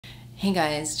Hey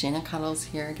guys, Jana Cuddles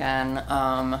here again.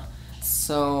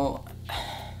 So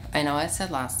I know I said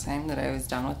last time that I was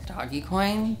done with Doggie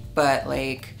Coin, but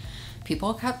like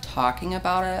people kept talking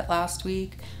about it last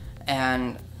week,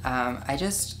 and I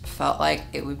just felt like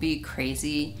it would be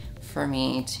crazy for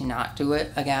me to not do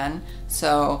it again.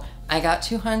 So I got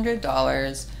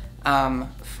 $200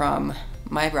 from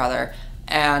my brother,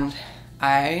 and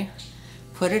I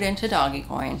put it into Doggie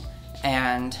Coin,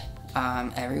 and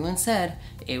everyone said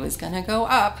it was gonna go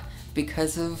up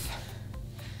because of,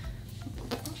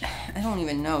 I don't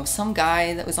even know, some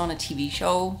guy that was on a TV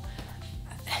show.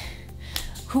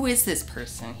 Who is this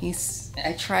person?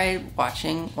 I tried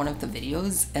watching one of the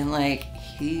videos, and like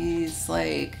he's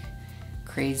like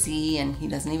crazy, and he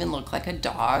doesn't even look like a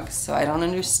dog, so I don't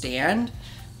understand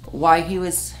why he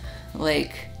was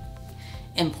like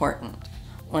important.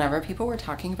 Whenever people were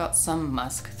talking about some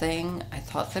Musk thing, I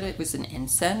thought that it was an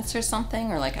incense or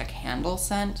something, or like a candle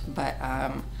scent, but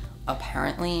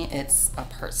apparently it's a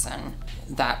person.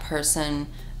 That person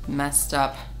messed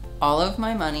up all of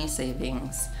my money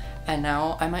savings, and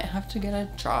now I might have to get a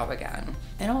job again.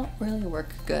 I don't really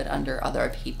work good under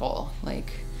other people.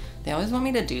 Like, they always want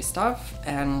me to do stuff,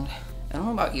 and I don't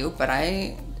know about you, but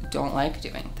I don't like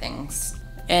doing things.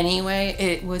 Anyway,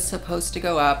 it was supposed to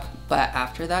go up, but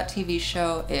after that TV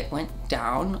show, it went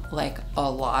down like a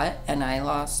lot, and I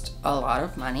lost a lot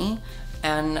of money,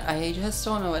 and I just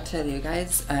don't know what to do,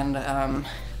 guys. And I'm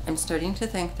starting to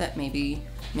think that maybe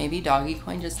Doggie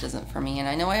Coin just isn't for me. And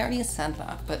I know I already said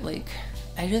that, but like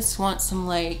I just want some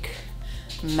like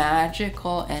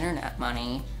magical internet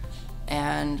money,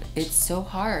 and it's so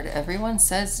hard. Everyone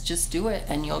says just do it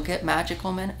and you'll get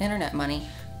magical internet money.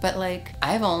 But like,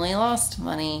 I've only lost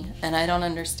money and I don't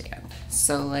understand.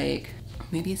 So like,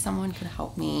 maybe someone could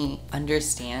help me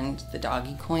understand the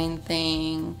Doggie Coin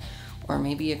thing, or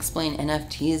maybe explain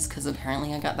NFTs, because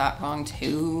apparently I got that wrong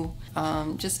too.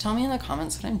 Just tell me in the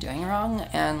comments what I'm doing wrong,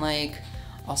 and like,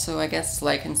 also I guess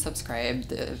like and subscribe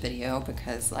the video,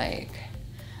 because like,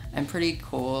 I'm pretty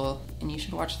cool and you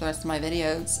should watch the rest of my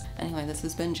videos. Anyway, this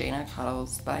has been Jana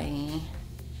Cuddles. Bye.